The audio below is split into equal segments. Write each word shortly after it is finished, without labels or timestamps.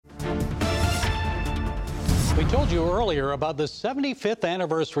We told you earlier about the 75th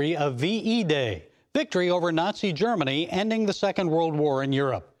anniversary of VE Day, victory over Nazi Germany, ending the Second World War in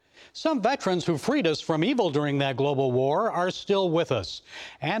Europe. Some veterans who freed us from evil during that global war are still with us,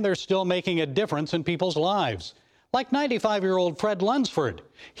 and they're still making a difference in people's lives. Like 95-year-old Fred Lunsford.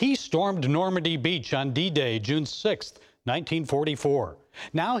 He stormed Normandy Beach on D-Day, June 6, 1944.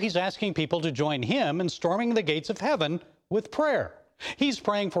 Now he's asking people to join him in storming the gates of heaven with prayer. He's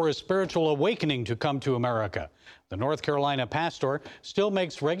praying for a spiritual awakening to come to America. The North Carolina pastor still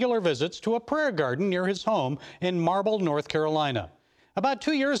makes regular visits to a prayer garden near his home in Marble, North Carolina. About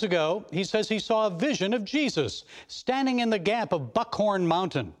 2 years ago, he says he saw a vision of Jesus standing in the gap of Buckhorn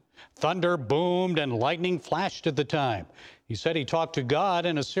Mountain. Thunder boomed and lightning flashed at the time. He said he talked to God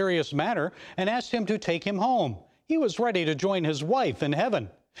in a serious manner and asked him to take him home. He was ready to join his wife in heaven.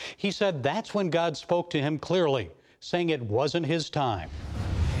 He said that's when God spoke to him clearly, saying it wasn't his time.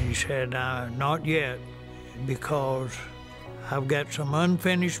 He said, not yet, because I've got some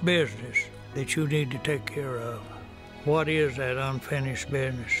unfinished business that you need to take care of. What is that unfinished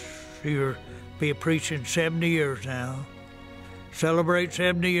business? You'll be preaching 70 years now. Celebrate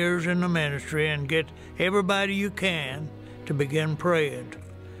 70 years in the ministry and get everybody you can to begin praying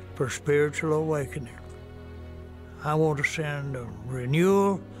for spiritual awakening. I want to send a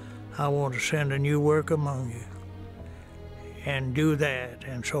renewal. I want to send a new work among you and do that,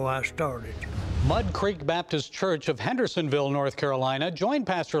 and so I started. Mud Creek Baptist Church of Hendersonville, North Carolina, joined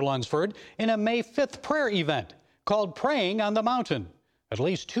Pastor Lunsford in a May 5th prayer event called Praying on the Mountain. At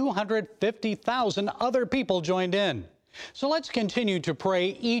least 250,000 other people joined in. So let's continue to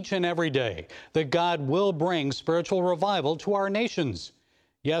pray each and every day that God will bring spiritual revival to our nations.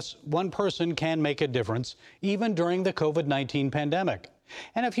 Yes, one person can make a difference, even during the COVID-19 pandemic.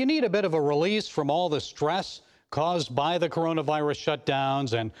 And if you need a bit of a release from all the stress caused by the coronavirus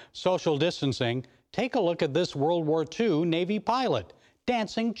shutdowns and social distancing, take a look at this World War II Navy pilot,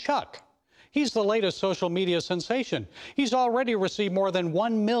 Dancing Chuck. He's the latest social media sensation. He's already received more than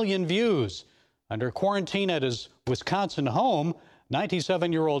 1 million views. Under quarantine at his Wisconsin home,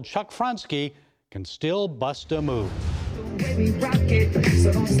 97-year-old Chuck Fronsky can still bust a move. We rock it,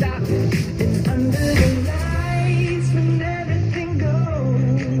 so don't stop it. It's under the lights when everything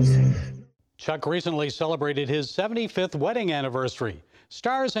goes. Chuck recently celebrated his 75th wedding anniversary.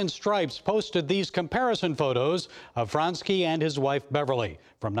 Stars and Stripes posted these comparison photos of Fronsky and his wife Beverly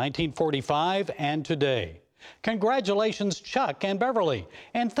from 1945 and today. Congratulations, Chuck and Beverly.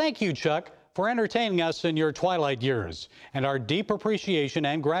 And thank you, Chuck, for entertaining us in your twilight years. And our deep appreciation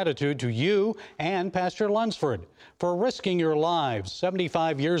and gratitude to you and Pastor Lunsford for risking your lives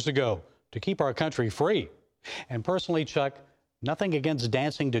 75 years ago to keep our country free. And personally, Chuck, nothing against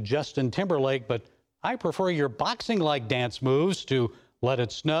dancing to Justin Timberlake, but I prefer your boxing-like dance moves to Let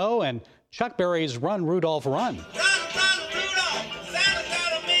It Snow and Chuck Berry's Run, Rudolph, Run. Run, Rudolph! Santa's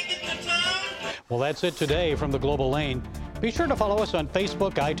gotta make it to town. Well, that's it today from the Global Lane. Be sure to follow us on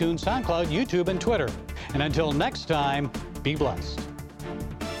Facebook, iTunes, SoundCloud, YouTube, and Twitter. And until next time, be blessed.